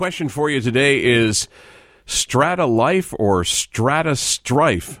Question for you today is Strata life or Strata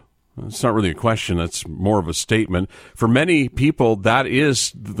strife? It's not really a question. That's more of a statement. For many people, that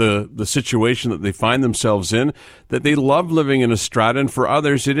is the situation that they find themselves in, that they love living in a strata. And for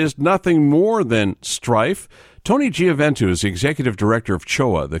others, it is nothing more than strife. Tony Gioventu is the executive director of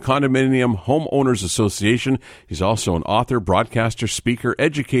CHOA, the Condominium Homeowners Association. He's also an author, broadcaster, speaker,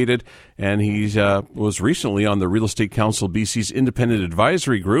 educated, and he was recently on the Real Estate Council BC's independent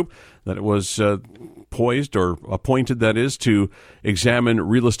advisory group that was poised or appointed, that is, to examine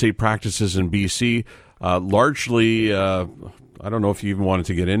real estate practices in BC. Largely, I don't know if you even wanted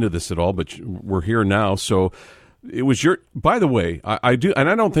to get into this at all, but we're here now. So it was by the way, I do, and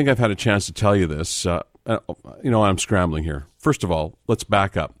I don't think I've had a chance to tell you this. I'm scrambling here. First of all, let's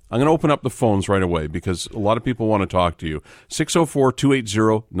back up. I'm going to open up the phones right away because a lot of people want to talk to you.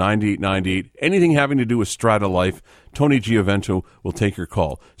 604-280-9898. Anything having to do with Strata Life, Tony Gioventu will take your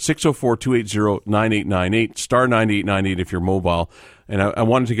call. 604-280-9898, star 9898 if you're mobile. And I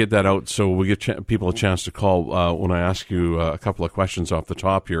wanted to get that out so we get people a chance to call when I ask you a couple of questions off the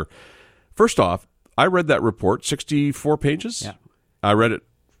top here. First off, I read that report, 64 pages. Yeah. I read it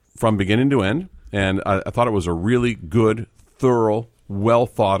from beginning to end. And I thought it was a really good, thorough,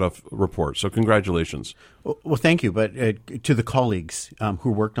 well-thought-of report. So congratulations. Well, thank you. But to the colleagues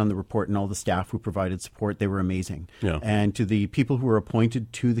who worked on the report and all the staff who provided support, they were amazing. Yeah. And to the people who were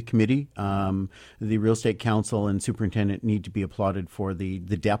appointed to the committee, the Real Estate Council and superintendent need to be applauded for the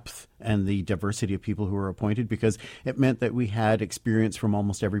depth and the diversity of people who were appointed, because it meant that we had experience from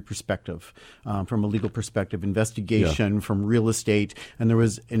almost every perspective, from a legal perspective, investigation, from real estate, and there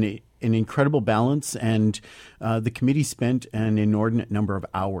was an incredible balance, and the committee spent an inordinate number of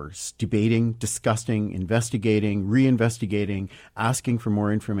hours debating, discussing, investigating, reinvestigating, asking for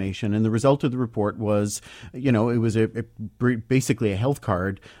more information, and the result of the report was, it was basically a health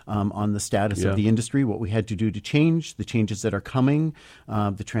card on the status of the industry, what we had to do to change, the changes that are coming,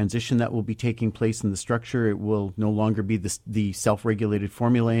 the transition that will be taking place in the structure. It will no longer be the self-regulated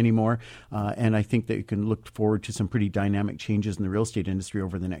formula anymore, and I think that you can look forward to some pretty dynamic changes in the real estate industry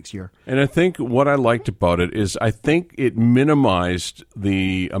over the next year. And I think what I liked about it is I think it minimized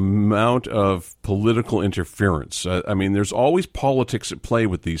the amount of political interference. I mean, there's always politics at play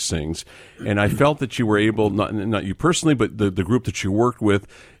with these things. And I felt that you were able, not you personally, but the group that you worked with,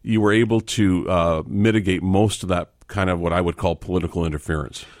 you were able to mitigate most of that kind of what I would call political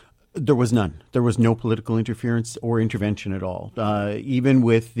interference. There was none. There was no political interference or intervention at all. Even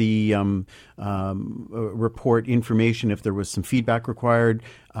with the report information, if there was some feedback required,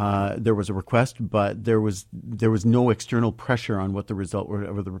 there was a request, but there was no external pressure on what the result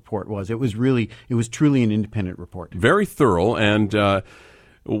of the report was. It was truly an independent report. Very thorough. And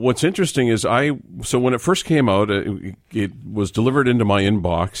what's interesting is so when it first came out, it was delivered into my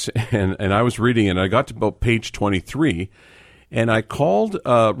inbox, and I was reading it, and I got to about page 23. And I called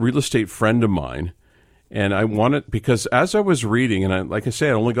a real estate friend of mine, and I wanted, because as I was reading, and like I say,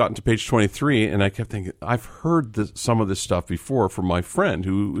 I'd only gotten to page 23, and I kept thinking, I've heard some of this stuff before from my friend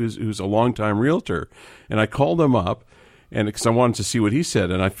who's a longtime realtor. And I called him up, and because I wanted to see what he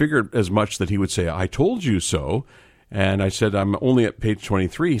said, and I figured as much that he would say, I told you so. And I said, I'm only at page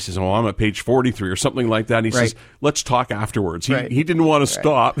 23. He says, oh, I'm at page 43 or something like that. And he says, let's talk afterwards. He didn't want to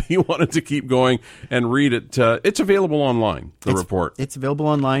stop. He wanted to keep going and read it. It's available online, the report. It's available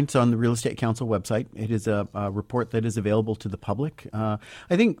online. It's on the Real Estate Council website. It is a report that is available to the public. I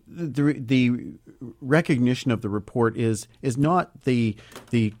think the recognition of the report is not the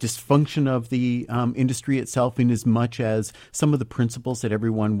dysfunction of the industry itself in as much as some of the principles that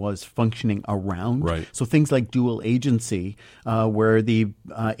everyone was functioning around. Right. So things like dual agency, where the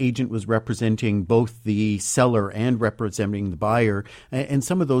agent was representing both the seller and representing the buyer, and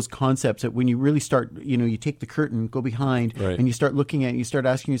some of those concepts that when you really start, you take the curtain, go behind, and you start looking at it, you start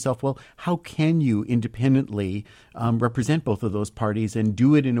asking yourself, well, how can you independently represent both of those parties and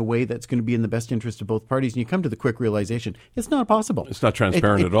do it in a way that's going to be in the best interest of both parties? And you come to the quick realization, it's not possible. It's not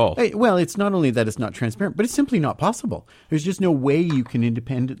transparent at all. Well, it's not only that it's not transparent, but it's simply not possible. There's just no way you can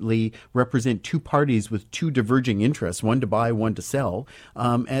independently represent two parties with two diverging interests, one to buy, one to sell,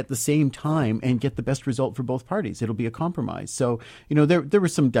 at the same time and get the best result for both parties. It'll be a compromise. So, there were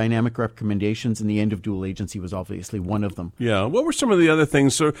some dynamic recommendations, and the end of dual agency was obviously one of them. Yeah. What were some of the other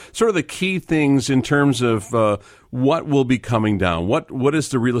things, sort of the key things in terms of what will be coming down? What is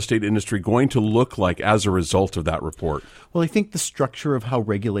the real estate industry going to look like as a result of that report? Well, I think the structure of how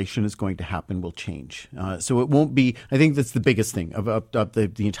regulation is going to happen will change. So it won't be, I think that's the biggest thing of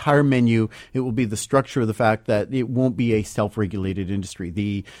the entire menu. It will be the structure of the fact that it won't be a self-regulated industry.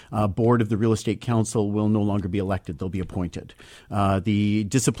 The board of the Real Estate Council will no longer be elected. They'll be appointed. The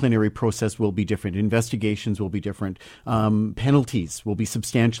disciplinary process will be different. Investigations will be different. Penalties will be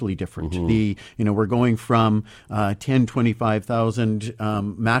substantially different. We're going from 10, 25,000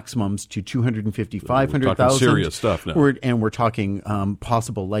 maximums to 250, 500,000. Serious stuff now. We're talking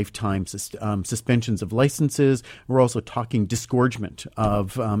possible lifetime suspensions of licenses. We're also talking disgorgement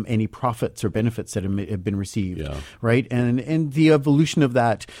of any profits or benefits that have been received, right? And the evolution of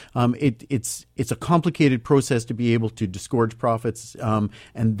that, it's a complicated process to be able to disgorge profits and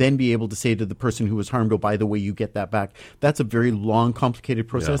then be able to say to the person who was harmed, oh, by the way, you get that back. That's a very long, complicated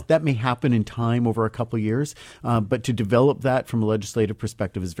process. That may happen in time over a couple of years, but to develop that from a legislative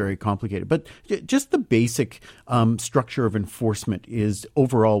perspective is very complicated. But just the basic structure of enforcement is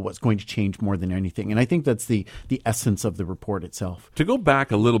overall what's going to change more than anything. And I think that's the essence of the report itself. To go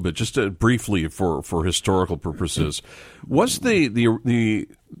back a little bit, just briefly for historical purposes, was the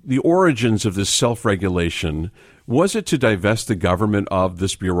origins of this self-regulation, was it to divest the government of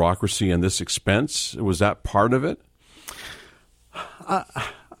this bureaucracy and this expense? Was that part of it?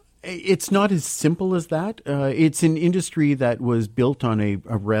 It's not as simple as that. It's an industry that was built on a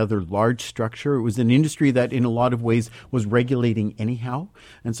rather large structure. It was an industry that in a lot of ways was regulating anyhow.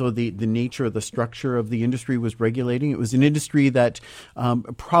 And so the nature of the structure of the industry was regulating. It was an industry that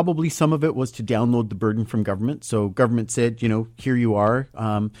probably some of it was to download the burden from government. So government said, here you are.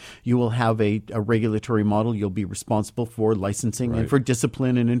 You will have a regulatory model. You'll be responsible for licensing and for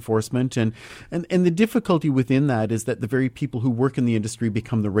discipline and enforcement. And the difficulty within that is that the very people who work in the industry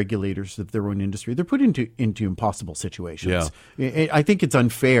become the regulators of their own industry. They're put into impossible situations. I think it's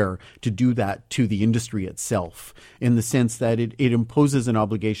unfair to do that to the industry itself in the sense that it imposes an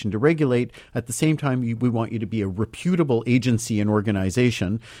obligation to regulate. At the same time, we want you to be a reputable agency and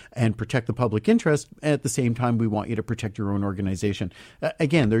organization and protect the public interest. At the same time, we want you to protect your own organization.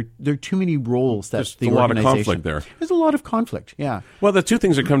 Again, there are too many roles that There's the a lot organization. of conflict there. There's a lot of conflict, yeah. Well, the two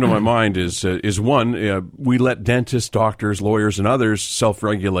things that come to my mind is one, we let dentists, doctors, lawyers, and others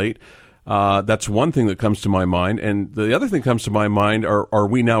self-regulate. That's one thing that comes to my mind. And the other thing that comes to my mind are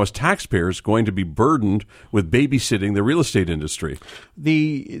we now as taxpayers going to be burdened with babysitting the real estate industry?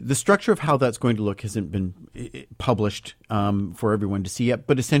 The structure of how that's going to look hasn't been published for everyone to see yet,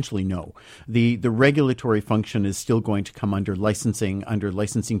 but essentially no. The regulatory function is still going to come under licensing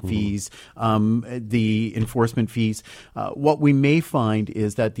fees, the enforcement fees. What we may find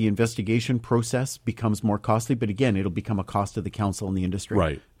is that the investigation process becomes more costly, but again, it'll become a cost to the council and the industry.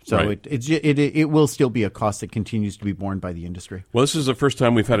 Right. So it will still be a cost that continues to be borne by the industry. Well, this is the first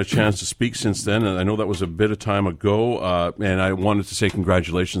time we've had a chance to speak since then, and I know that was a bit of time ago, and I wanted to say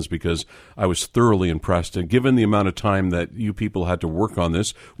congratulations because I was thoroughly impressed. And given the amount of time that you people had to work on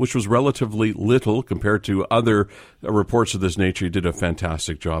this, which was relatively little compared to other reports of this nature, you did a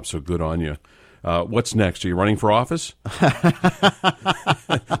fantastic job, so good on you. What's next? Are you running for office?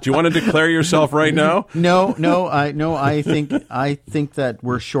 Do you want to declare yourself right now? No. I think that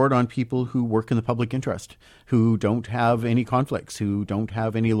we're short on people who work in the public interest, who don't have any conflicts, who don't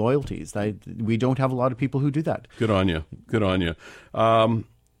have any loyalties. We don't have a lot of people who do that. Good on you.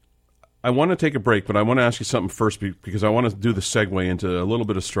 I want to take a break, but I want to ask you something first because I want to do the segue into a little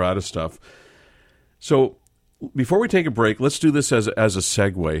bit of Strata stuff. So before we take a break, let's do this as a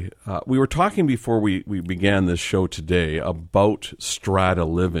segue. We were talking before we began this show today about strata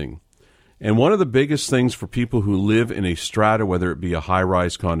living. And one of the biggest things for people who live in a strata, whether it be a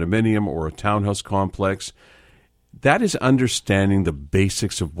high-rise condominium or a townhouse complex, that is understanding the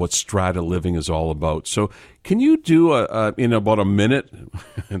basics of what strata living is all about. So can you do, in about a minute,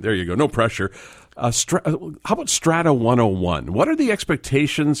 there you go, no pressure, how about Strata 101? What are the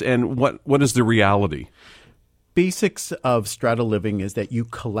expectations and what is the reality? Basics of strata living is that you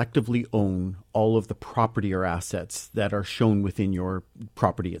collectively own all of the property or assets that are shown within your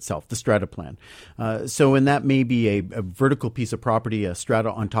property itself, the strata plan. So, and that may be a vertical piece of property, a strata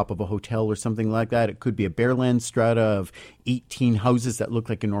on top of a hotel or something like that. It could be a bareland strata of 18 houses that look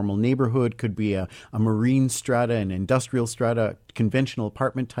like a normal neighborhood. Could be a marine strata, an industrial strata, conventional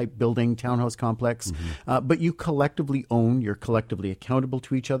apartment type building, townhouse complex. But you collectively own, you're collectively accountable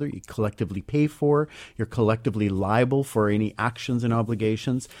to each other, you collectively pay for, you're collectively liable for any actions and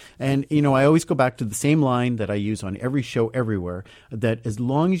obligations. And, I always go back to the same line that I use on every show everywhere, that as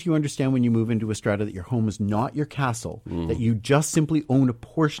long as you understand when you move into a strata that your home is not your castle, that you just simply own a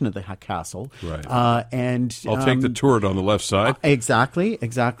portion of the castle. Right. And I'll take the turret on the left side.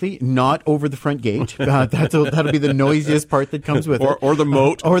 Exactly. Not over the front gate. That'll be the noisiest part that comes with it. Or the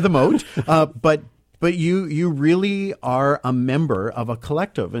moat. Or the moat. But But you really are a member of a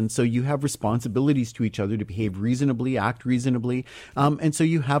collective, and so you have responsibilities to each other to behave reasonably, act reasonably, and so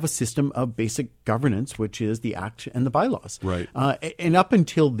you have a system of basic governance, which is the act and the bylaws. Right. And up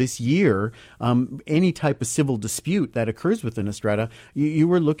until this year, any type of civil dispute that occurs within a strata, you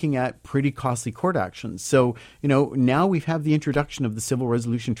were looking at pretty costly court actions. So, now we have the introduction of the Civil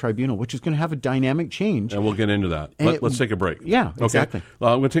Resolution Tribunal, which is going to have a dynamic change. And we'll get into that. Let's take a break. Yeah, exactly.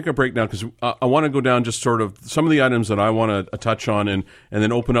 Okay. I'm going to take a break now because I want to go down just sort of some of the items that I want to touch on and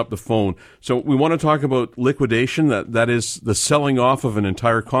then open up the phone. So we want to talk about liquidation, that is the selling off of an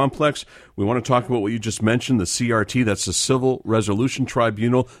entire complex. We want to talk about what you just mentioned, the CRT, that's the Civil Resolution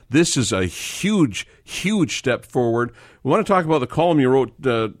Tribunal. This is a huge, huge step forward. We want to talk about the column you wrote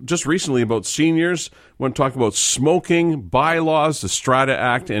just recently about seniors. We want to talk about smoking, bylaws, the Strata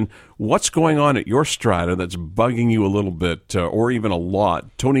Act, and what's going on at your Strata that's bugging you a little bit or even a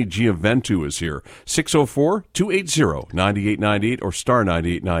lot. Tony Gioventu is here. 604-280-9898 or star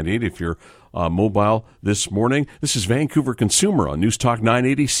 9898 if you're mobile this morning. This is Vancouver Consumer on News Talk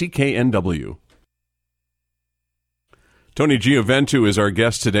 980 CKNW. Tony Gioventu is our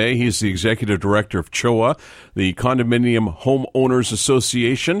guest today. He's the executive director of CHOA, the Condominium Homeowners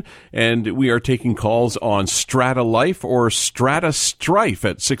Association, and we are taking calls on Strata Life or Strata Strife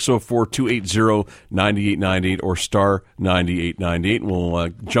at 604-280-9898 or star 9898. We'll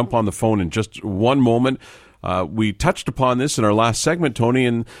jump on the phone in just one moment. We touched upon this in our last segment, Tony,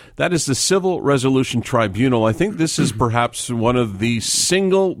 and that is the Civil Resolution Tribunal. I think this is perhaps one of the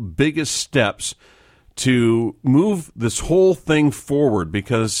single biggest steps to move this whole thing forward,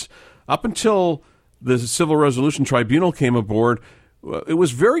 because up until the Civil Resolution Tribunal came aboard, it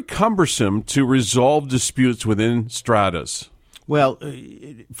was very cumbersome to resolve disputes within stratas. Well,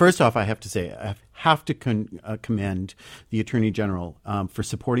 first off, I have to say, I have to commend the Attorney General for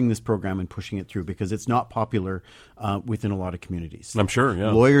supporting this program and pushing it through, because it's not popular within a lot of communities. I'm sure,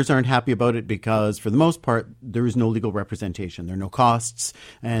 yeah. Lawyers aren't happy about it because, for the most part, there is no legal representation. There are no costs.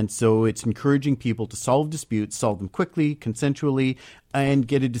 And so it's encouraging people to solve disputes, solve them quickly, consensually, and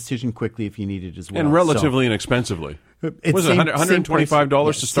get a decision quickly if you need it as well. And relatively inexpensively. Was it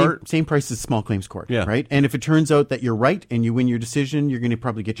 $125 to start? Same price as small claims court, yeah. Right? And if it turns out that you're right and you win your decision, you're going to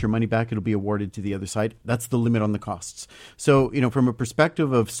probably get your money back. It'll be awarded to the other side. That's the limit on the costs. So, from a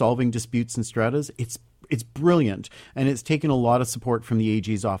perspective of solving disputes in stratas, it's brilliant, and it's taken a lot of support from the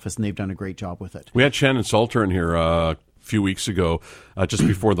AG's office, and they've done a great job with it. We had Shannon Salter in here a few weeks ago, just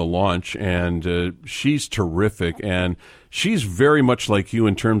before the launch, and she's terrific, and she's very much like you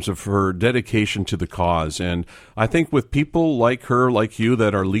in terms of her dedication to the cause. And I think with people like her, like you,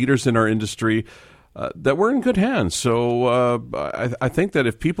 that are leaders in our industry, that we're in good hands. So I think that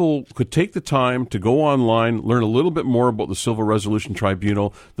if people could take the time to go online, learn a little bit more about the Civil Resolution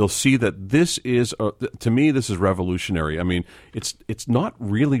Tribunal, they'll see that this is, to me, this is revolutionary. I mean, it's not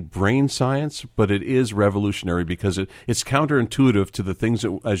really brain science, but it is revolutionary because it's counterintuitive to the things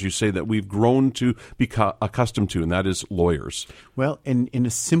that, as you say, that we've grown to be accustomed to, and that is lawyers. Well, in a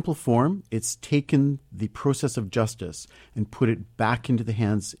simple form, it's taken the process of justice and put it back into the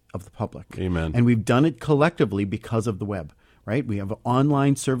hands of the public. Amen. And we've done it collectively because of the web. Right? We have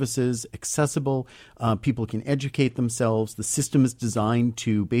online services, accessible. People can educate themselves. The system is designed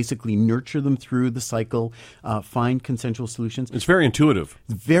to basically nurture them through the cycle, find consensual solutions. It's very intuitive.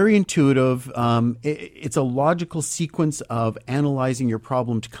 Very intuitive. It's a logical sequence of analyzing your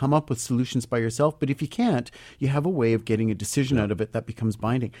problem to come up with solutions by yourself. But if you can't, you have a way of getting a decision out of it that becomes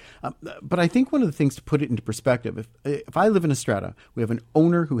binding. But I think one of the things to put it into perspective, if I live in a strata, we have an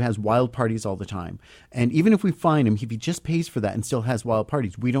owner who has wild parties all the time. And even if we fine him, if he just pays for that and still has wild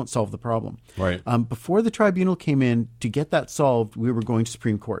parties, we don't solve the problem. Right. Before the tribunal came in, to get that solved, we were going to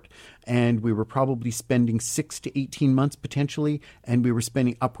Supreme Court. And we were probably spending 6 to 18 months potentially, and we were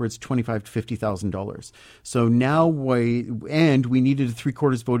spending upwards $25,000 to $50,000. So now we needed a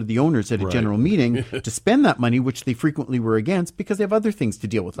 3/4 vote of the owners at a general meeting to spend that money, which they frequently were against because they have other things to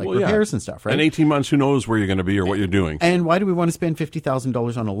deal with, like repairs and stuff, right? And 18 months, who knows where you're going to be or what you're doing. And why do we want to spend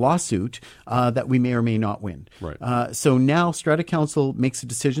 $50,000 on a lawsuit that we may or may not win? Right. So now Strata Council makes a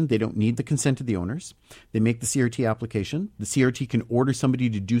decision. They don't need the consent of the owners. They make the CRT application. The CRT can order somebody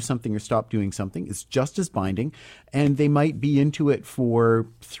to do something or stop doing something. It's just as binding, and they might be into it for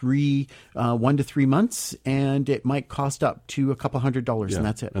 1 to 3 months, and it might cost up to a couple $100, and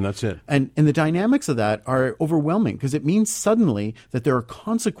that's it. And that's it. And the dynamics of that are overwhelming because it means suddenly that there are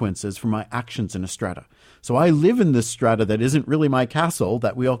consequences for my actions in a strata. So I live in this strata that isn't really my castle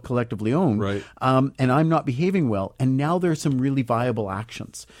that we all collectively own, right. And I'm not behaving well. And now there are some really viable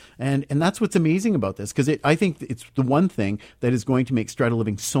actions. And that's what's amazing about this, because I think it's the one thing that is going to make Strata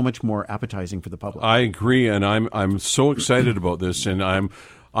living so much more appetizing for the public. I agree, and I'm so excited about this, and I'm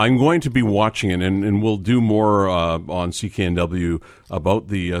going to be watching it, and we'll do more on CKNW about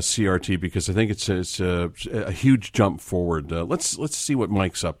the CRT, because I think it's a huge jump forward. Let's see what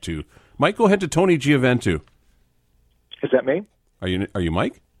Mike's up to. Mike, go ahead to Tony Gioventu. Is that me? Are you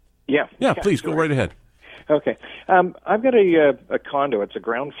Mike? Yeah. Yeah, please go right ahead. Okay. I've got a condo. It's a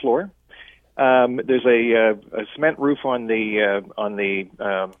ground floor. There's a cement roof on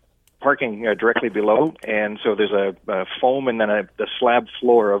the parking directly below, and so there's a foam and then the slab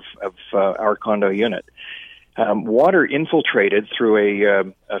floor of our condo unit. Water infiltrated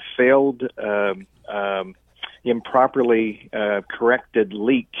through a failed, improperly corrected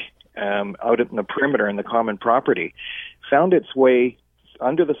leak out in the perimeter in the common property, found its way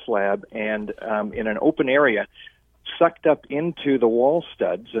under the slab and in an open area, sucked up into the wall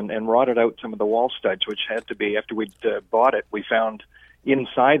studs and rotted out some of the wall studs, which had to be, after we'd bought it, we found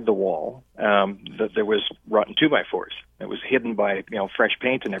inside the wall that there was rotten 2x4s. It was hidden by fresh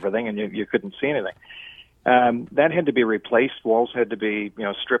paint and everything, and you couldn't see anything. That had to be replaced. Walls had to be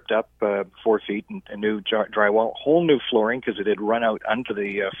stripped up 4 feet and new drywall, whole new flooring because it had run out onto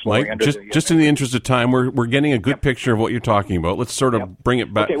the flooring. Mike, just in the interest of time, we're getting a good picture of what you're talking about. Let's sort of bring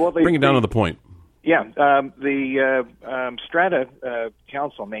it back, bring it down to the point. Yeah, the Strata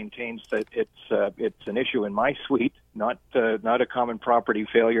Council maintains that it's an issue in my suite, not a common property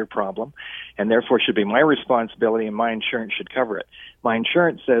failure problem, and therefore should be my responsibility, and my insurance should cover it. My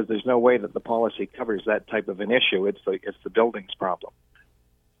insurance says there's no way that the policy covers that type of an issue. It's the building's problem.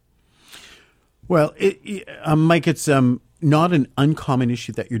 Well, Mike, it's not an uncommon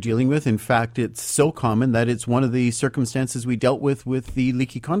issue that you're dealing with. In fact, it's so common that it's one of the circumstances we dealt with the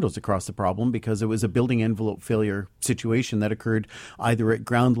leaky condos across the problem, because it was a building envelope failure situation that occurred either at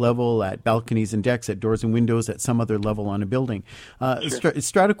ground level, at balconies and decks, at doors and windows, at some other level on a building. Sure.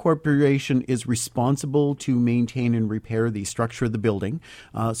 Strata Corporation is responsible to maintain and repair the structure of the building.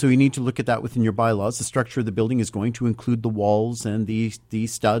 So you need to look at that within your bylaws. The structure of the building is going to include the walls and the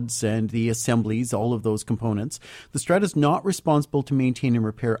studs and the assemblies, all of those components. The Strata is not responsible to maintain and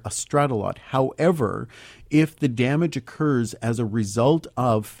repair a strata lot. However, if the damage occurs as a result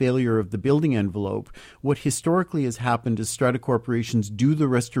of failure of the building envelope, what historically has happened is strata corporations do the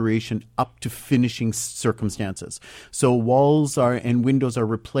restoration up to finishing circumstances. So walls and windows are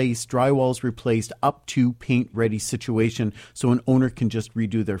replaced, drywalls replaced up to paint-ready situation, so an owner can just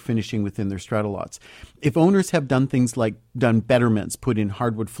redo their finishing within their strata lots. If owners have done things like done betterments, put in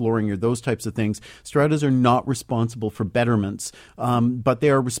hardwood flooring or those types of things, stratas are not responsible for betterments, but they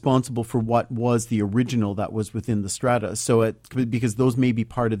are responsible for what was the original that was within the strata. So because those may be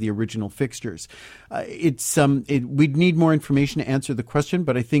part of the original fixtures. We'd need more information to answer the question,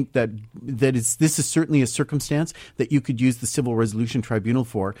 but I think this is certainly a circumstance that you could use the Civil Resolution Tribunal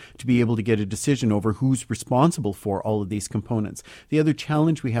for, to be able to get a decision over who's responsible for all of these components. The other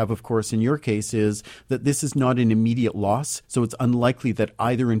challenge we have, of course, in your case is that this is not an immediate loss, so it's unlikely that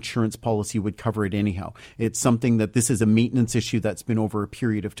either insurance policy would cover it anyhow. It's something that this is a maintenance issue that's been over a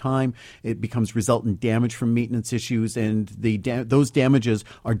period of time. It becomes resultant damage from maintenance issues, and those damages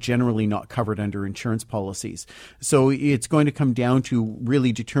are generally not covered under insurance policies. So it's going to come down to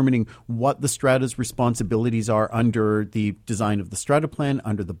really determining what the strata's responsibilities are under the design of the strata plan,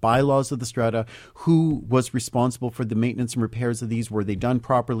 under the bylaws of the strata, who was responsible for the maintenance and repairs of these, were they done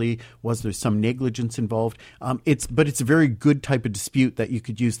properly, was there some negligence involved. But it's a very good type of dispute that you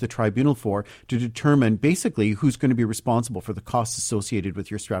could use the tribunal for, to determine basically who's going to be responsible for the costs associated with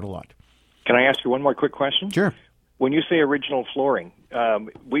your strata lot. Can I ask you one more quick question? Sure. When you say original flooring,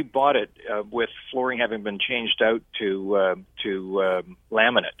 we bought it with flooring having been changed out to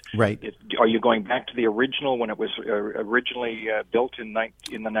laminate. Right. Are you going back to the original when it was originally built in the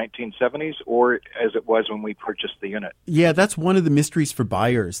 1970s, or as it was when we purchased the unit? Yeah, that's one of the mysteries for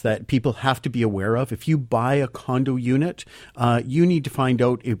buyers that people have to be aware of. If you buy a condo unit, you need to find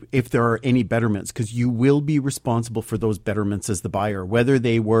out if there are any betterments, because you will be responsible for those betterments as the buyer, whether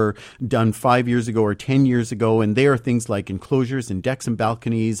they were done 5 years ago or 10 years ago. And they are things like enclosures and decks and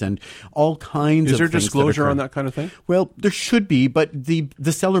balconies and all kinds of things. Is there disclosure on that kind of thing? Well, there should be, but the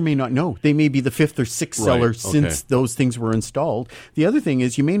seller may not know. They may be the fifth or sixth seller since those things were installed. The other thing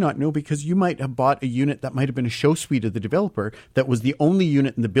is you may not know because you might have bought a unit that might have been a show suite of the developer that was the only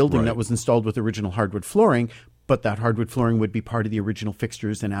unit in the building that was installed with original hardwood flooring, but that hardwood flooring would be part of the original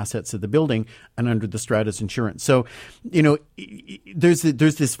fixtures and assets of the building and under the Strata's insurance. So, there's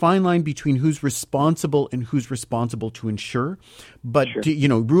this fine line between who's responsible and who's responsible to insure. But,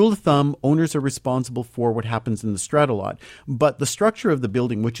 rule of thumb, owners are responsible for what happens in the strata lot. But the structure of the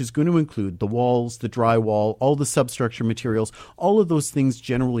building, which is going to include the walls, the drywall, all the substructure materials, all of those things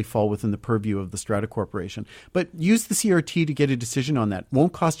generally fall within the purview of the Strata Corporation. But use the CRT to get a decision on that.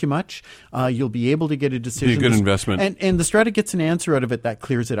 Won't cost you much. You'll be able to get a decision. Be a good investment. And the Strata gets an answer out of it that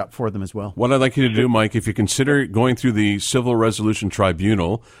clears it up for them as well. What I'd like you to do, Mike, if you consider going through the Civil Resolution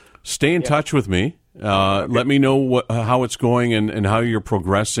Tribunal, stay in touch with me. Let me know how it's going and how you're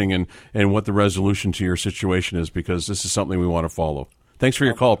progressing and what the resolution to your situation is, because this is something we want to follow. Thanks for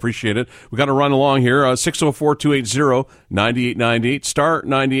your call. Appreciate it. We got to run along here. 604-280-9898. Star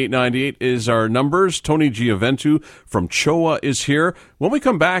 9898 is our numbers. Tony Gioventu from CHOA is here. When we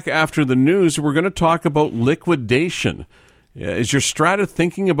come back after the news, we're going to talk about liquidation. Is your Strata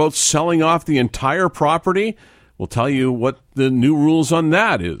thinking about selling off the entire property? We'll tell you what the new rules on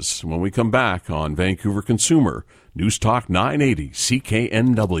that is when we come back on Vancouver Consumer. News Talk 980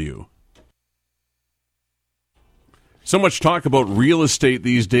 CKNW. So much talk about real estate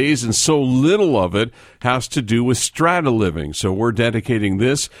these days, and so little of it has to do with strata living. So we're dedicating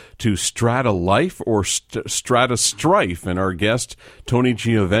this to strata life or strata strife. And our guest, Tony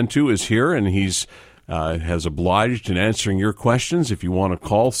Gioventu, is here, and he's has obliged in answering your questions. If you want to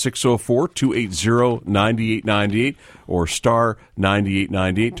call 604-280-9898 or star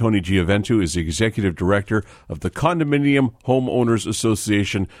 9898. Tony Gioventu is the executive director of the Condominium Homeowners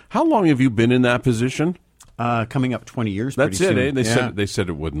Association. How long have you been in that position? Coming up 20 years. That's it. Soon. They said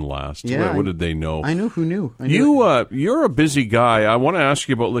it wouldn't last. Yeah, what did they know? I know who knew. You're a busy guy. I want to ask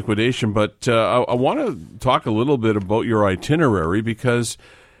you about liquidation, but I want to talk a little bit about your itinerary, because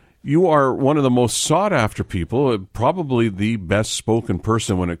you are one of the most sought-after people, probably the best-spoken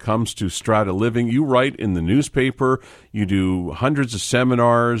person when it comes to strata living. You write in the newspaper. You do hundreds of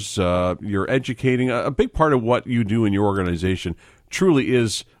seminars. You're educating. A big part of what you do in your organization truly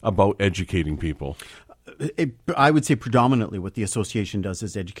is about educating people. I would say predominantly what the association does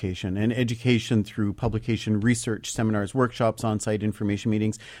is education, and education through publication, research, seminars, workshops, on-site information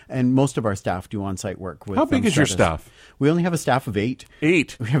meetings, and most of our staff do on-site work. How big is your staff? We only have a staff of 8.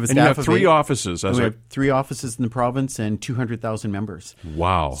 8? We have a staff and you have of 3 8. offices. We have 3 offices in the province and 200,000 members.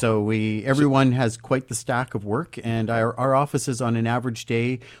 Wow. So everyone has quite the stack of work, and our offices on an average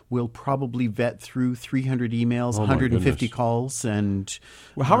day will probably vet through 300 emails, 150 calls. And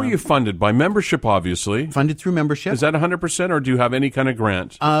how are you funded? By membership, obviously. Funded through membership. Is that 100%, or do you have any kind of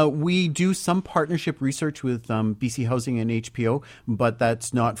grant? We do some partnership research with BC Housing and HPO, but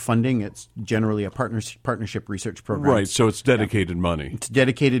that's not funding. It's generally a partnership research program. Right, so it's dedicated money. It's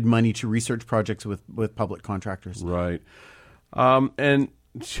dedicated money to research projects with public contractors. Right. And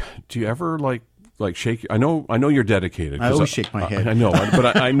do you ever like shake? I know you're dedicated. I always shake my head. I know,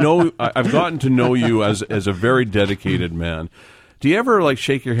 but I know I've gotten to know you as a very dedicated man. Do you ever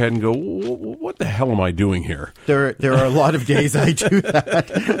shake your head and go, "What the hell am I doing here?" There are a lot of days I do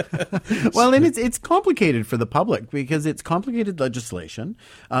that. Well, and it's complicated for the public because it's complicated legislation.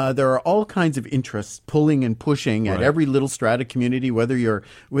 There are all kinds of interests pulling and pushing at every little strata community. Whether you're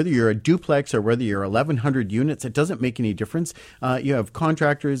a duplex or whether you're 1,100 units, it doesn't make any difference. You have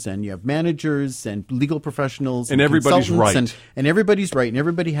contractors and you have managers and legal professionals and everybody's right. And everybody's right, and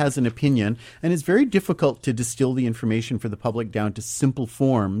everybody has an opinion. And it's very difficult to distill the information for the public down to simple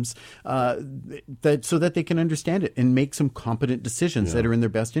forms so that they can understand it and make some competent decisions that are in their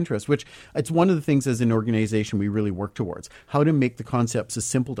best interest, which it's one of the things as an organization we really work towards, how to make the concepts as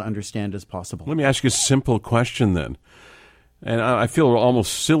simple to understand as possible. Let me ask you a simple question then. And I feel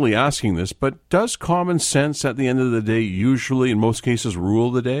almost silly asking this, but does common sense at the end of the day usually, in most cases,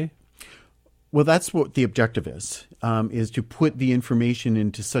 rule the day? Well, that's what the objective is to put the information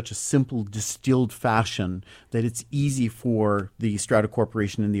into such a simple, distilled fashion that it's easy for the Strata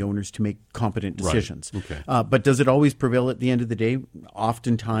Corporation and the owners to make competent decisions. Right. Okay. But does it always prevail at the end of the day?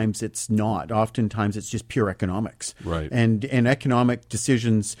 Oftentimes it's not. Oftentimes it's just pure economics. Right. And economic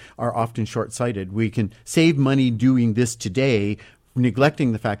decisions are often short-sighted. We can save money doing this today,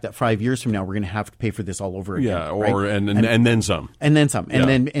 neglecting the fact that 5 years from now we're going to have to pay for this all over again. Yeah, and then some. And then some.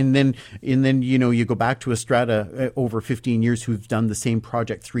 And then you go back to a strata over 15 years who've done the same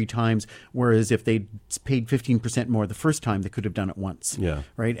project 3 times, whereas if they paid 15% more the first time, they could have done it once. Yeah.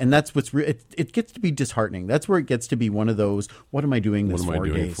 Right? And that's what's it gets to be disheartening. That's where it gets to be one of those, what am I doing this for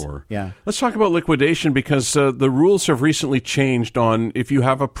days? Yeah. Let's talk about liquidation, because the rules have recently changed on if you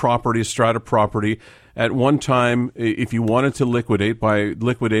have a property, a strata property, at one time, if you wanted to liquidate, by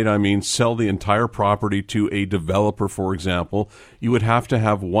liquidate I mean sell the entire property to a developer, for example, you would have to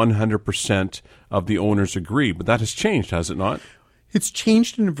have 100% of the owners agree. But that has changed, has it not? It's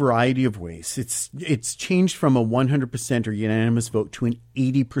changed in a variety of ways. It's changed from a 100% or unanimous vote to an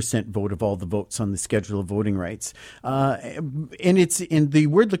 80% vote of all the votes on the schedule of voting rights. And it's in the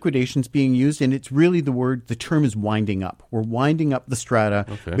word liquidation is being used, and it's really the term is winding up. We're winding up the strata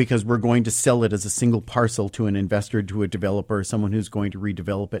because we're going to sell it as a single parcel to an investor, to a developer, someone who's going to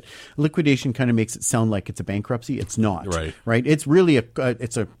redevelop it. Liquidation kind of makes it sound like it's a bankruptcy. It's not. Right? It's really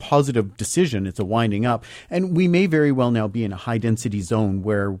it's a positive decision. It's a winding up. And we may very well now be in a high density zone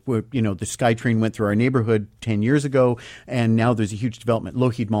where the SkyTrain went through our neighborhood 10 years ago, and now there's a huge development.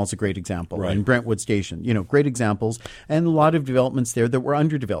 Lougheed Mall is a great example, and Brentwood Station, great examples, and a lot of developments there that were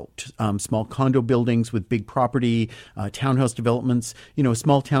underdeveloped. Small condo buildings with big property, townhouse developments.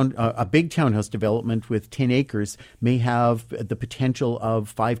 A big townhouse development with 10 acres may have the potential of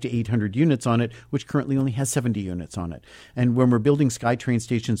 500 to 800 units on it, which currently only has 70 units on it. And when we're building SkyTrain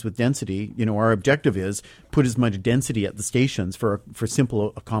stations with density, our objective is put as much density at the stations for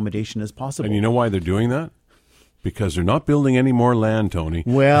simple accommodation as possible. And you know why they're doing that? Because they're not building any more land, Tony.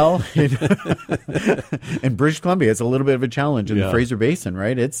 Well, in British Columbia, it's a little bit of a challenge in the Fraser Basin,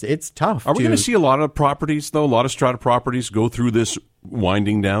 right? It's tough. Are we going to see a lot of properties, though, a lot of strata properties go through this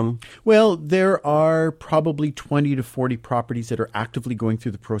winding down? Well, there are probably 20 to 40 properties that are actively going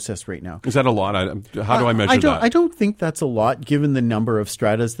through the process right now. Is that a lot? How do I measure that? I don't think that's a lot, given the number of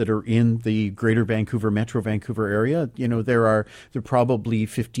stratas that are in the greater Vancouver, Metro Vancouver area. There are probably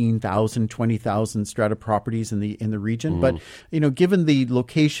 15,000, 20,000 strata properties in the region. But, given the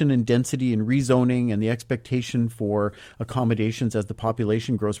location and density and rezoning and the expectation for accommodations as the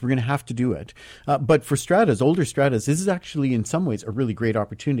population grows, we're going to have to do it. But for stratas, older stratas, this is actually in some ways a really great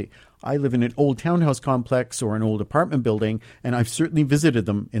opportunity. I live in an old townhouse complex or an old apartment building, and I've certainly visited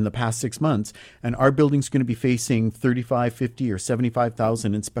them in the past 6 months. And our building's going to be facing 35, 50, or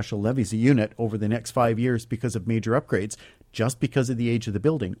 75,000 in special levies a unit over the next 5 years because of major upgrades, just because of the age of the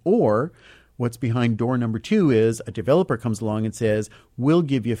building. Or what's behind door number 2 is a developer comes along and says, we'll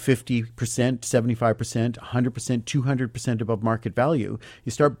give you 50%, 75%, 100%, 200% above market value.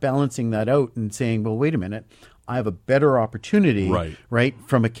 You start balancing that out and saying, well, wait a minute. I have a better opportunity, right,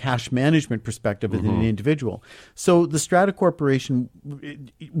 from a cash management perspective as an individual. So the Strata Corporation,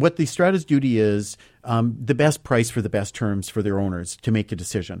 what the Strata's duty is, the best price for the best terms for their owners to make a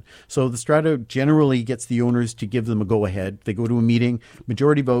decision. So the Strata generally gets the owners to give them a go-ahead. They go to a meeting,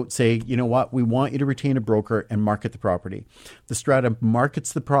 majority vote, say, you know what, we want you to retain a broker and market the property. The Strata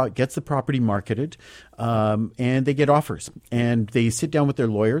markets gets the property marketed, and they get offers. And they sit down with their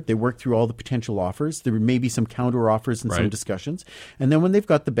lawyer. They work through all the potential offers. There may be some counter offers and some discussions. And then when they've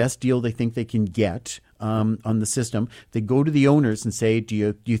got the best deal they think they can get on the system, they go to the owners and say, do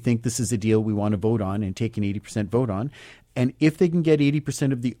you think this is a deal we want to vote on and take an 80% vote on? And if they can get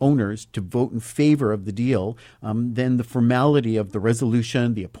 80% of the owners to vote in favor of the deal, then the formality of the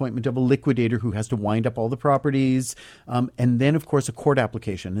resolution, the appointment of a liquidator who has to wind up all the properties, and then, of course, a court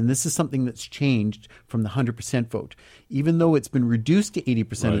application. And this is something that's changed from the 100% vote. Even though it's been reduced to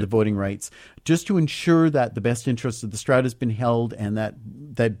 80% of the voting rights, just to ensure that the best interest of the strata has been held and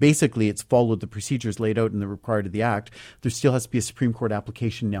that basically it's followed the procedures laid out in the required of the Act, there still has to be a Supreme Court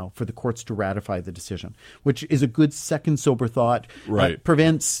application now for the courts to ratify the decision, which is a good second sober thought.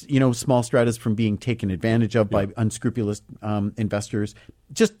 Prevents small stratas from being taken advantage of by unscrupulous investors.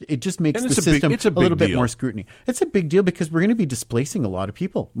 It just makes the system a little bit more scrutiny. It's a big deal because we're going to be displacing a lot of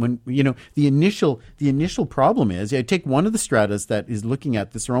people. When the initial problem is, take one of the stratas that is looking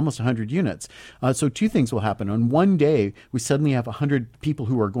at this, are almost 100 units. So two things will happen. On one day, we suddenly have 100 people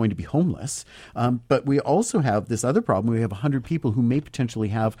who are going to be homeless, but we also have this other problem. We have 100 people who may potentially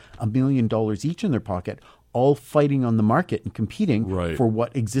have $1 million each in their pocket, all fighting on the market and competing for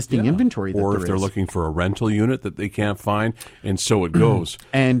what existing inventory that there is. Or if they're looking for a rental unit that they can't find, and so it goes.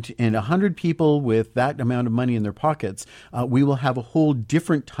 And 100 people with that amount of money in their pockets, we will have a whole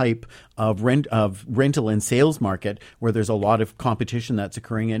different type of rental and sales market where there's a lot of competition that's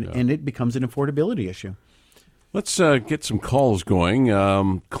occurring, and it becomes an affordability issue. Let's get some calls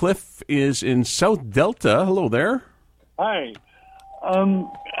going. Cliff is in South Delta. Hello there. Hi.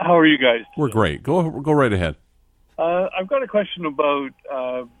 How are you guys? We're great. Go right ahead. I've got a question about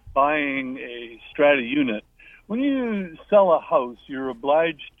buying a strata unit. When you sell a house, you're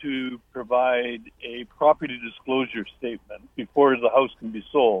obliged to provide a property disclosure statement before the house can be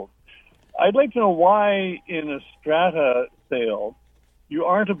sold. I'd like to know why in a strata sale you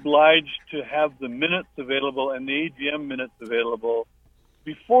aren't obliged to have the minutes available and the AGM minutes available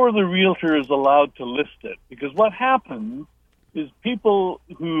before the realtor is allowed to list it. Because what happens is people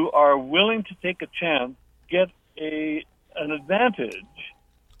who are willing to take a chance get an advantage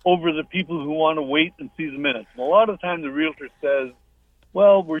over the people who want to wait and see the minutes. And a lot of the time the realtor says,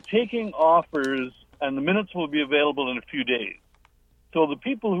 well, we're taking offers and the minutes will be available in a few days. So the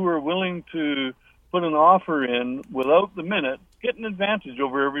people who are willing to put an offer in without the minutes get an advantage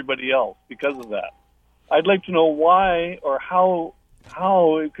over everybody else because of that. I'd like to know why or how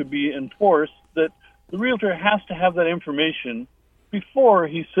it could be enforced that the realtor has to have that information before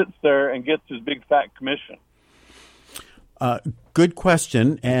he sits there and gets his big fat commission. Good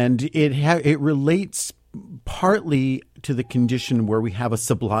question, and it relates partly to the condition where we have a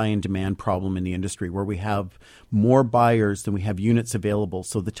supply and demand problem in the industry, where we have more buyers than we have units available.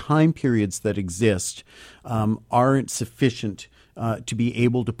 So the time periods that exist aren't sufficient to be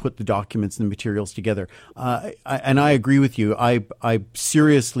able to put the documents and the materials together. And I agree with you. I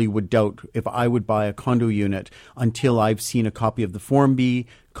seriously would doubt if I would buy a condo unit until I've seen a copy of the Form B,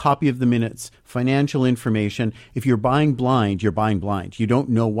 copy of the minutes, financial information. If you're buying blind, you're buying blind. You don't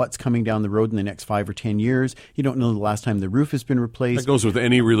know what's coming down the road in the next 5 or 10 years. You don't know the last time the roof has been replaced. That goes with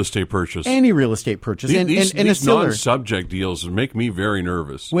any real estate purchase. Any real estate purchase. These non-subject deals make me very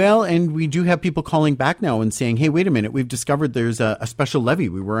nervous. Well, and we do have people calling back now and saying, hey, wait a minute, we've discovered there's a special levy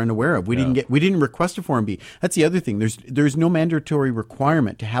we were unaware of. We didn't request a Form B. That's the other thing. There's no mandatory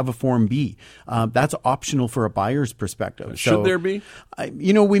requirement to have a Form B. That's optional for a buyer's perspective. Should there be?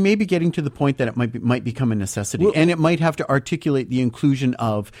 We may be getting to the point that it might become a necessity, and it might have to articulate the inclusion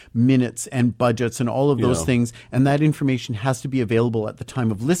of minutes and budgets and all of those things, and that information has to be available at the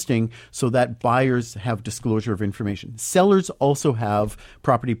time of listing so that buyers have disclosure of information. Sellers also have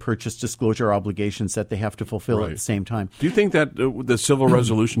property purchase disclosure obligations that they have to fulfill at the same time. Do you think that the Civil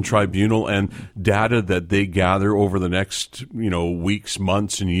Resolution Tribunal and data that they gather over the next weeks,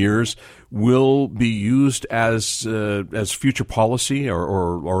 months, and years will be used as future policy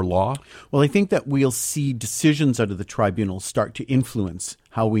or law? Well, I think that we'll see decisions out of the tribunal start to influence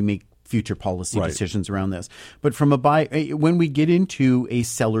how we make future policy decisions around this. But from when we get into a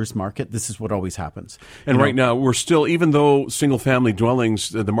seller's market, this is what always happens. And right now, we're still, even though single-family dwellings,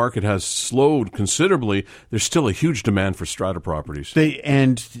 the market has slowed considerably, there's still a huge demand for strata properties.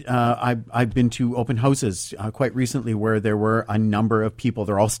 I've been to open houses quite recently where there were a number of people.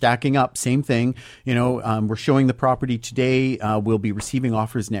 They're all stacking up. Same thing. We're showing the property today. We'll be receiving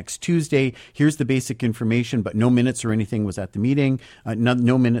offers next Tuesday. Here's the basic information, but no minutes or anything was at the meeting.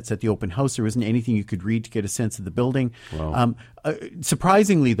 No minutes at the open house. There wasn't anything you could read to get a sense of the building. Wow.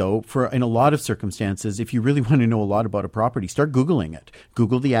 Surprisingly, though, in a lot of circumstances, if you really want to know a lot about a property, start Googling it.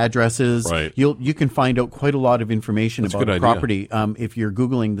 Google the addresses. Right. You can find out quite a lot of information about a property. If you're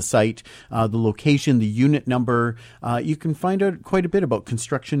Googling the site, the location, the unit number, you can find out quite a bit about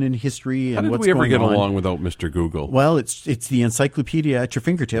construction and history and what's going on. How did we ever get along without Mr. Google? Well, it's the encyclopedia at your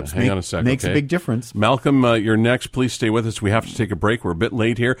fingertips. Hang on a second. Makes a big difference. Malcolm, you're next. Please stay with us. We have to take a break. We're a bit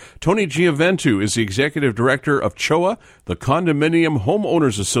late here. Tony Gioventu is the executive director of CHOA, the Condominium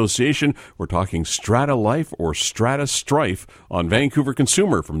Homeowners Association. We're talking Strata Life or Strata Strife on Vancouver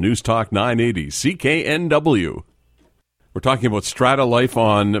Consumer from News Talk 980 CKNW. We're talking about Strata Life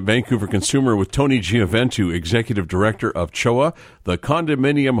on Vancouver Consumer with Tony Gioventu, Executive Director of CHOA, the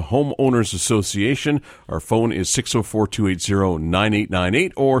Condominium Homeowners Association. Our phone is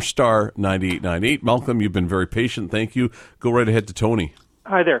 604-280-9898 or star 9898. Malcolm, you've been very patient. Thank you. Go right ahead to Tony.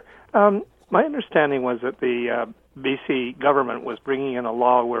 Hi there. My understanding was that the BC government was bringing in a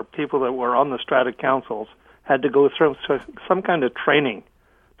law where people that were on the strata councils had to go through some kind of training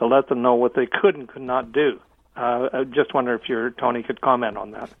to let them know what they could and could not do. I just wonder if Tony could comment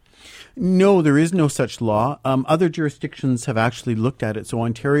on that. No, there is no such law. Other jurisdictions have actually looked at it. So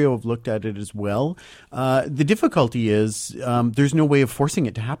Ontario have looked at it as well. The difficulty is there's no way of forcing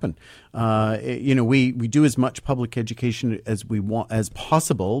it to happen. We do as much public education as we want as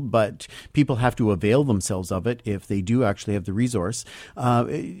possible, but people have to avail themselves of it if they do actually have the resource.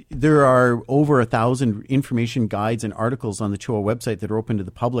 There are over 1,000 information guides and articles on the CHOA website that are open to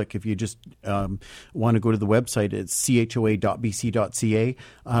the public. If you just want to go to the website, it's choa.bc.ca.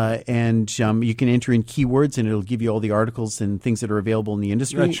 And you can enter in keywords and it'll give you all the articles and things that are available in the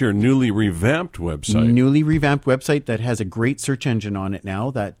industry. That's your newly revamped website. Newly revamped website that has a great search engine on it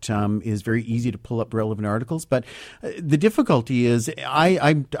now that is very easy to pull up relevant articles. But the difficulty is,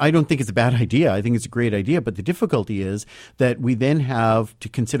 I don't think it's a bad idea. I think it's a great idea. But the difficulty is that we then have to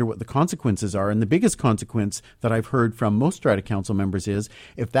consider what the consequences are. And the biggest consequence that I've heard from most Strata Council members is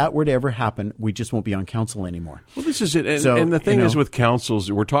if that were to ever happen, we just won't be on council anymore. Well, this is it. And the thing is with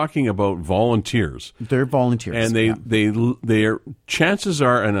councils, we're talking about volunteers. They're volunteers. And their chances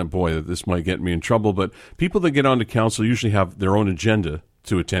are, and boy, this might get me in trouble, but people that get onto council usually have their own agenda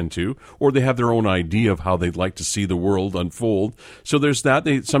to attend to, or they have their own idea of how they'd like to see the world unfold. So there's that.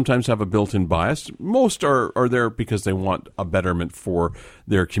 They sometimes have a built-in bias. Most are there because they want a betterment for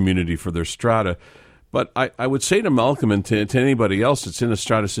their community, for their strata. But I would say to Malcolm and to anybody else that's in a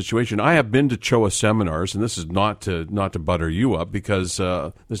strata situation, I have been to CHOA seminars, and this is not to butter you up because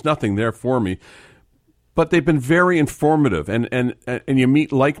there's nothing there for me. But they've been very informative, and you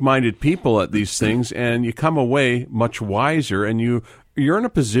meet like-minded people at these things, and you come away much wiser, and you're in a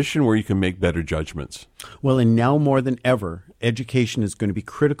position where you can make better judgments. Well, and now more than ever, education is going to be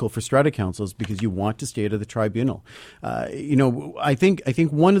critical for strata councils because you want to stay out of the tribunal. I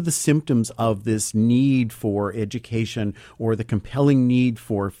think one of the symptoms of this need for education or the compelling need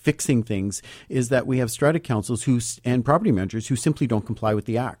for fixing things is that we have strata councils and property managers who simply don't comply with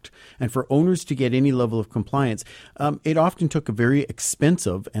the act. And for owners to get any level of compliance, it often took a very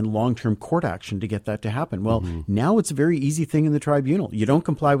expensive and long-term court action to get that to happen. Well, now it's a very easy thing in the tribunal. You don't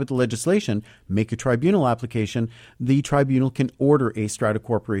comply with the legislation, make a tribunal application. The tribunal can order a strata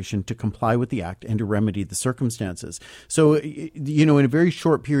corporation to comply with the act and to remedy the circumstances. So, in a very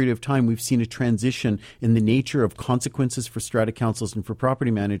short period of time, we've seen a transition in the nature of consequences for strata councils and for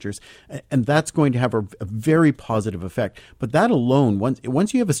property managers, and that's going to have a very positive effect. But that alone,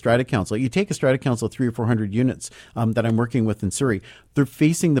 once you have a strata council, you take a strata council of 300 or 400 units that I'm working with in Surrey, they're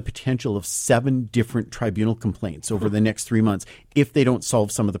facing the potential of 7 different tribunal complaints over the next 3 months if they don't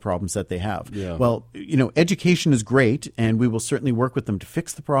solve some of the problems that they have. Yeah. Well, education is great, and we will certainly work with them to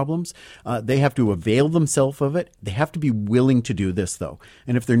fix the problems. They have to avail themselves of it. They have to be willing to do this, though.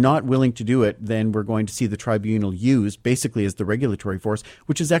 And if they're not willing to do it, then we're going to see the tribunal used basically as the regulatory force,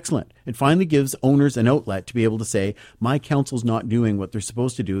 which is excellent. It finally gives owners an outlet to be able to say, my council's not doing what they're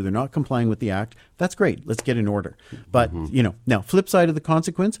supposed to do. They're not complying with the act. That's great. Let's get an order. But, now, flip side of the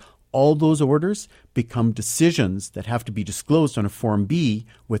consequence, all those orders become decisions that have to be disclosed on a Form B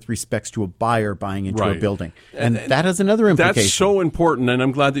with respects to a buyer buying into a building. And that has another implication. That's so important, and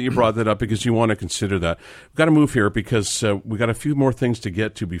I'm glad that you brought that up because you want to consider that. We've got to move here because we've got a few more things to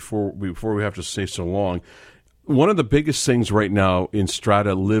get to before we have to stay so long. One of the biggest things right now in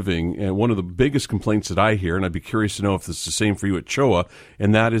strata living, and one of the biggest complaints that I hear, and I'd be curious to know if it's the same for you at CHOA,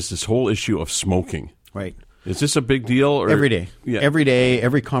 and that is this whole issue of smoking. Right. Is this a big deal? Or? Every day. Yeah. Every day,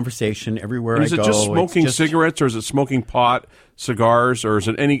 every conversation, everywhere I go. Is it just smoking cigarettes, or is it smoking pot, cigars, or is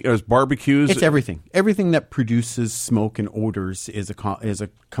it barbecues? It's everything. Everything that produces smoke and odors is a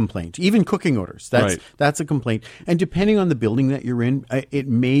complaint. Even cooking odors. That's a complaint. And depending on the building that you're in, it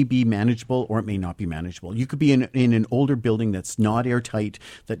may be manageable or it may not be manageable. You could be in an older building that's not airtight,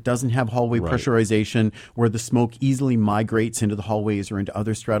 that doesn't have hallway pressurization, where the smoke easily migrates into the hallways or into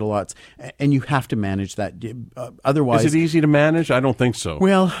other strata lots, and you have to manage that. Otherwise, is it easy to manage? I don't think so.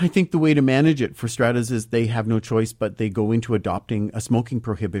 Well, I think the way to manage it for stratas is they have no choice, but they go into adopting a smoking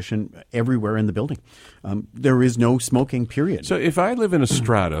prohibition everywhere in the building. There is no smoking, period. So if I live in a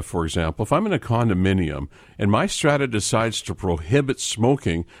strata, for example, if I'm in a condominium and my strata decides to prohibit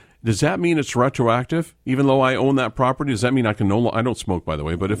smoking, does that mean it's retroactive? Even though I own that property, does that mean I can I don't smoke, by the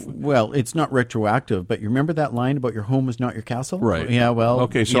way, but if... Well, it's not retroactive, but you remember that line about your home is not your castle? Right. Yeah, well,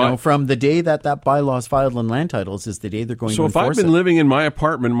 okay, so from the day that bylaw is filed on land titles is the day they're going to enforce it. So if I've been living in my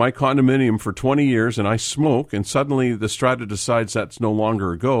apartment, my condominium for 20 years and I smoke and suddenly the strata decides that's no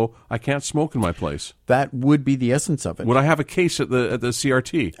longer a go, I can't smoke in my place. That would be the essence of it. Would I have a case at the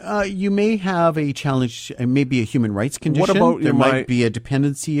CRT? You may have a challenge, maybe a human rights condition. What about there might be a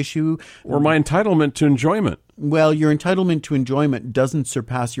dependency issue. Or my entitlement to enjoyment. Well, your entitlement to enjoyment doesn't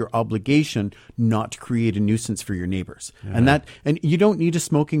surpass your obligation not to create a nuisance for your neighbors. Yeah. And you don't need a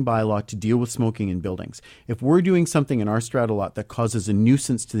smoking bylaw to deal with smoking in buildings. If we're doing something in our strata lot that causes a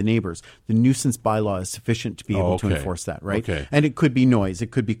nuisance to the neighbors, the nuisance bylaw is sufficient to be able to enforce that, right? Okay. And it could be noise, it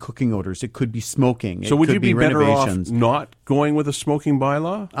could be cooking odors, it could be smoking. So it would could you be better renovations. off not going with a smoking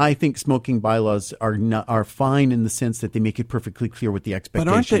bylaw? I think smoking bylaws are fine in the sense that they make it perfectly clear what the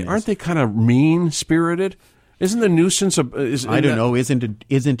expectation is. But aren't they kind of mean-spirited? Isn't the nuisance Isn't a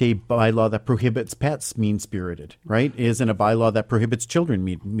bylaw that prohibits pets mean-spirited, right? Isn't a bylaw that prohibits children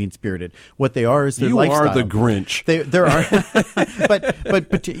mean-spirited. What they are is their lifestyle. You are the Grinch. There are,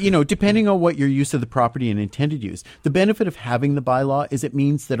 but depending on what your use of the property and intended use, the benefit of having the bylaw is it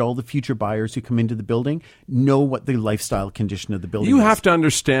means that all the future buyers who come into the building know what the lifestyle condition of the building is. You have to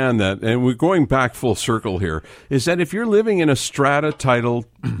understand that, and we're going back full circle here, is that if you're living in a strata-titled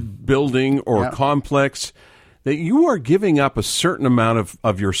building or complex, that you are giving up a certain amount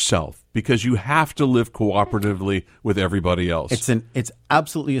of yourself because you have to live cooperatively with everybody else. It's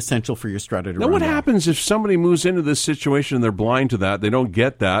absolutely essential for your strata to Now, run what well. happens if somebody moves into this situation and they're blind to that? They don't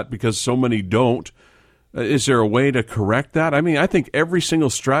get that because so many don't. Is there a way to correct that? I mean, I think every single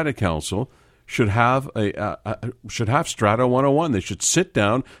strata council should have Strata 101. They should sit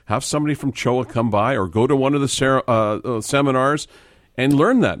down, have somebody from CHOA come by or go to one of the seminars and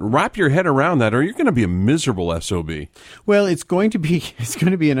learn that. Wrap your head around that, or you're going to be a miserable SOB. Well, it's going to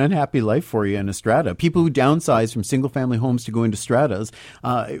be an unhappy life for you in a strata. People who downsize from single-family homes to go into stratas,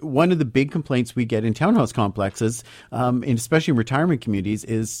 one of the big complaints we get in townhouse complexes, and especially in retirement communities,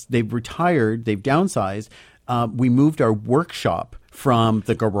 is they've retired, they've downsized. We moved our workshop from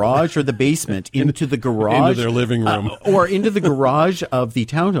the garage or the basement into the garage. Into their living room. Or into the garage of the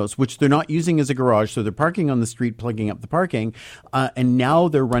townhouse, which they're not using as a garage. So they're parking on the street, plugging up the parking. And now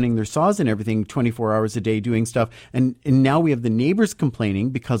they're running their saws and everything 24 hours a day doing stuff. And now we have the neighbors complaining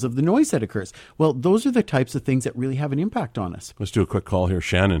because of the noise that occurs. Well, those are the types of things that really have an impact on us. Let's do a quick call here.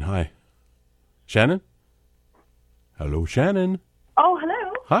 Shannon, hi. Shannon? Hello, Shannon. Oh,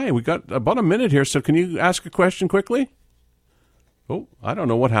 hello. Hi, we got about a minute here, so can you ask a question quickly? Oh, I don't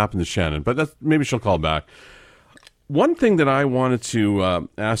know what happened to Shannon, but maybe she'll call back. One thing that I wanted to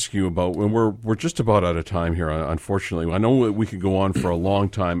ask you about, and we're just about out of time here, unfortunately. I know we could go on for a long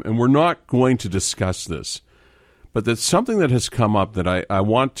time, and we're not going to discuss this, but that's something that has come up that I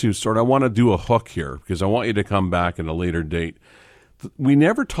want to do a hook here, because I want you to come back at a later date. We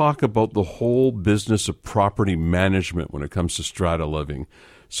never talk about the whole business of property management when it comes to strata living.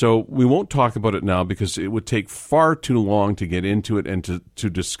 So we won't talk about it now because it would take far too long to get into it and to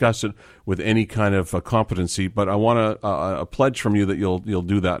discuss it with any kind of competency. But I want a pledge from you that you'll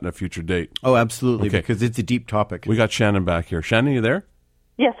do that in a future date. Oh, absolutely, okay. Because it's a deep topic. We got Shannon back here. Shannon, you there?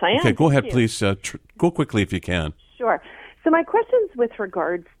 Yes, I am. Okay, go ahead, Thank please. Go quickly if you can. Sure. So my question's with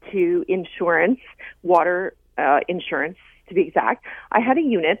regards to insurance, water insurance, to be exact. I had a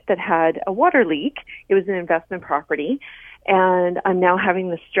unit that had a water leak. It was an investment property. And I'm now having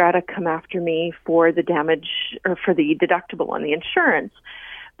the strata come after me for the damage or for the deductible on the insurance.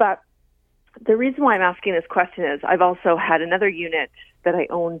 But the reason why I'm asking this question is I've also had another unit that I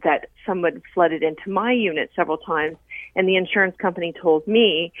owned that someone flooded into my unit several times, and the insurance company told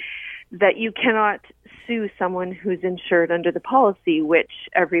me that you cannot sue someone who's insured under the policy, which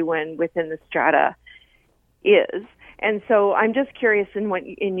everyone within the strata is. And so I'm just curious,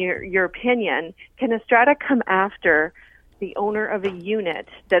 in your opinion, can a strata come after the owner of a unit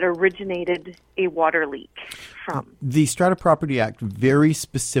that originated a water leak from? The Strata Property Act very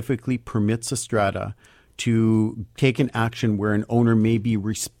specifically permits a strata to take an action where an owner may be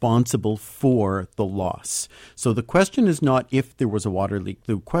responsible for the loss. So the question is not if there was a water leak.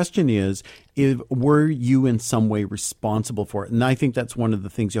 The question is, were you in some way responsible for it? And I think that's one of the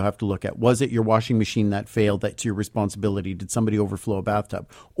things you'll have to look at. Was it your washing machine that failed? That's your responsibility. Did somebody overflow a bathtub?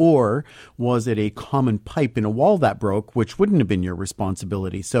 Or was it a common pipe in a wall that broke, which wouldn't have been your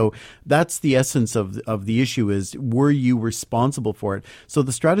responsibility? So that's the essence of the issue is, were you responsible for it? So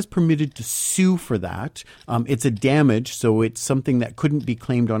the strata is permitted to sue for that. It's a damage, so it's something that couldn't be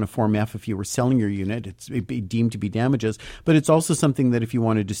claimed on a Form F if you were selling your unit. It'd be deemed to be damages. But it's also something that if you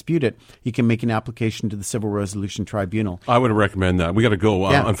want to dispute it, you can make an application to the Civil Resolution Tribunal. I would recommend that. We got to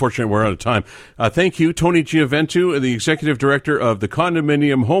go. Yeah. Unfortunately, we're out of time. Thank you, Tony Gioventu, the Executive Director of the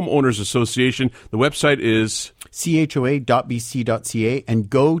Condominium Homeowners Association. The website is choa.bc.ca, and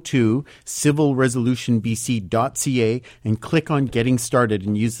go to civilresolutionbc.ca and click on Getting Started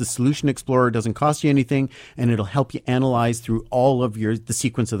and use the Solution Explorer. It doesn't cost you anything, and it'll help you analyze through all of the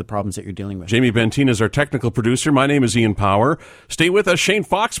sequence of the problems that you're dealing with. Jamie Bentina is our technical producer. My name is Ian Power. Stay with us. Shane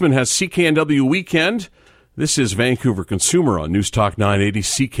Foxman has CKNW Weekend. This is Vancouver Consumer on News Talk 980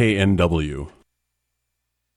 CKNW.